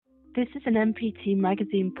This is an MPT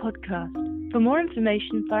Magazine podcast. For more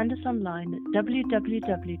information, find us online at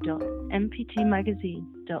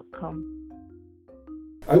www.mptmagazine.com.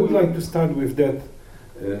 I would like to start with that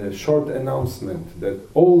short announcement that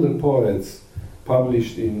all the poets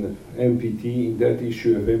published in MPT, in that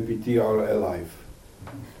issue of MPT, are alive.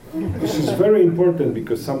 This is very important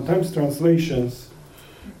because sometimes translations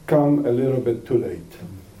come a little bit too late.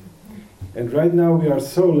 And right now we are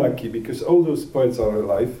so lucky because all those poets are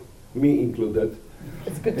alive, me included.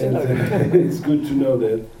 It's good to know. It's good to know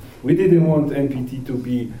that. We didn't want MPT to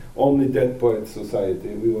be only Dead Poets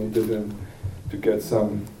Society. We wanted them to get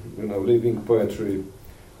some, living poetry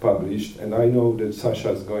published. And I know that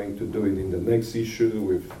Sasha is going to do it in the next issue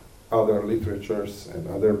with other literatures and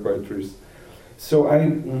other poetries. So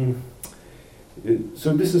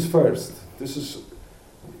so this is first. This is,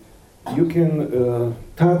 you can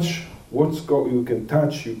touch you can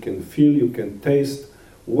touch, you can feel, you can taste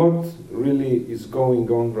what really is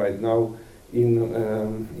going on right now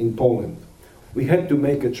in Poland. We had to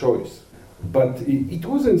make a choice, but it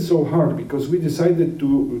wasn't so hard because we decided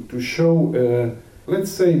to show,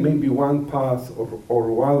 let's say, maybe one path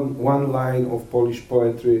or one line of Polish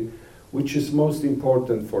poetry, which is most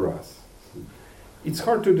important for us. It's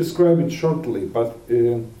hard to describe it shortly, but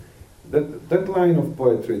that line of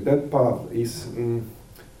poetry, that path is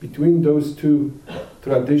between those two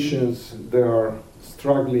traditions. They are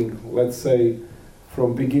struggling, let's say,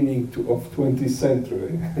 from beginning of 20th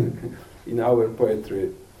century in our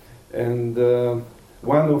poetry. And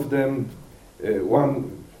one of them, I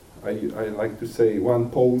like to say one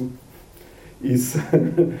poem, is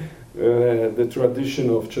the tradition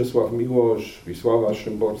of Czesław Miłosz, Wisława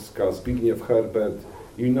Szymborska, Zbigniew Herbert.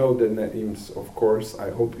 You know the names, of course. I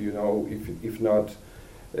hope you know. If not,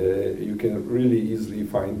 you can really easily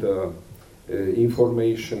find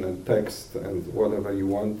information and text and whatever you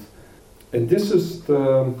want. And these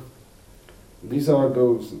are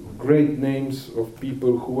those great names of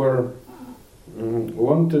people who were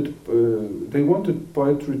wanted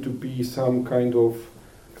poetry to be some kind of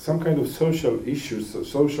social issues,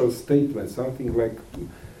 social statement, something like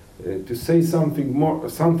to say something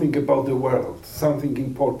about the world, something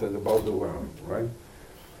important about the world, right?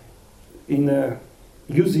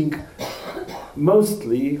 Using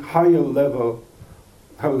mostly higher levels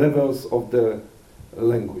of the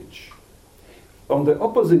language. On the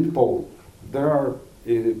opposite pole, there are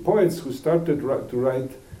poets who started to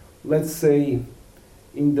write, let's say,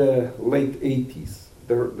 in the late 80s.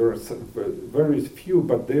 There are very few,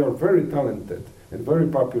 but they are very talented and very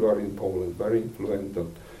popular in Poland, very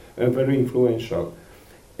influential.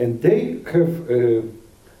 And they have a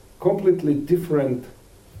completely different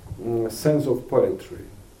sense of poetry.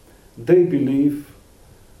 They believe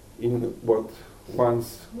in what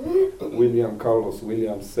once Carlos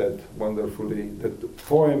Williams said wonderfully, that the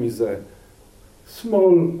poem is a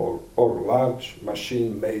small or large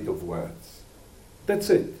machine made of words. That's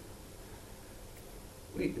it.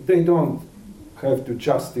 They don't have to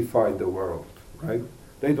justify the world, right?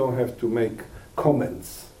 They don't have to make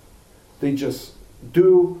comments. They just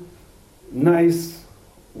do nice,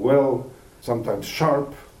 well, sometimes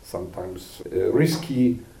sharp, sometimes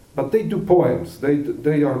risky, but they do poems.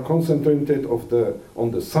 They are concentrated on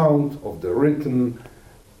the sound of the written,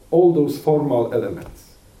 all those formal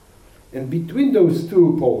elements. And between those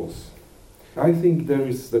two poles, I think there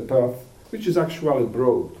is the path, which is actually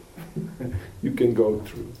broad, you can go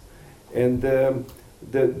through. And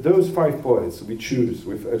those 5 poets we choose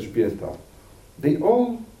with Elżbieta, they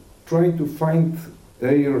all try to find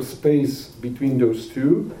their space between those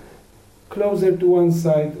two, closer to one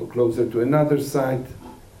side or closer to another side.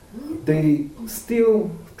 They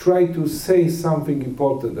still try to say something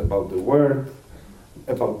important about the world,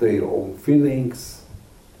 about their own feelings,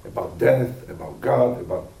 about death, about God,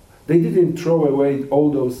 They didn't throw away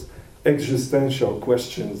all those existential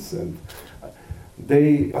questions,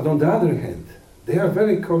 but on the other hand, they are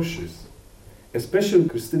very cautious, especially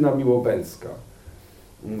Krystyna Miłobędzka.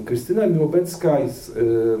 Krystyna Miłobędzka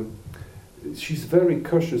she's very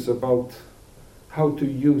cautious about how to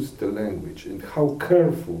use the language and how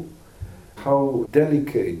careful, how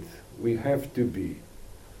delicate we have to be.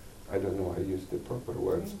 I don't know, I use the proper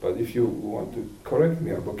words, but if you want to correct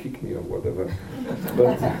me or kick me or whatever.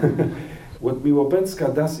 But what Miłobędzka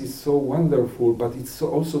does is so wonderful, but it's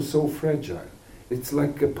also so fragile. It's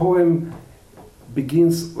like a poem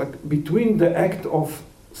begins like between the act of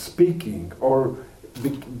speaking or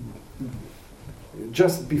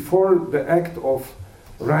just before the act of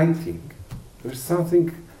writing. There's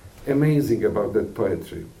something amazing about that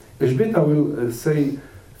poetry. Elżbieta will say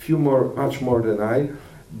much more than I,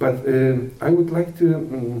 but I would like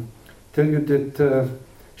to tell you that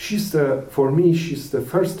for me, she's the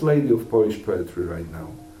first lady of Polish poetry right now.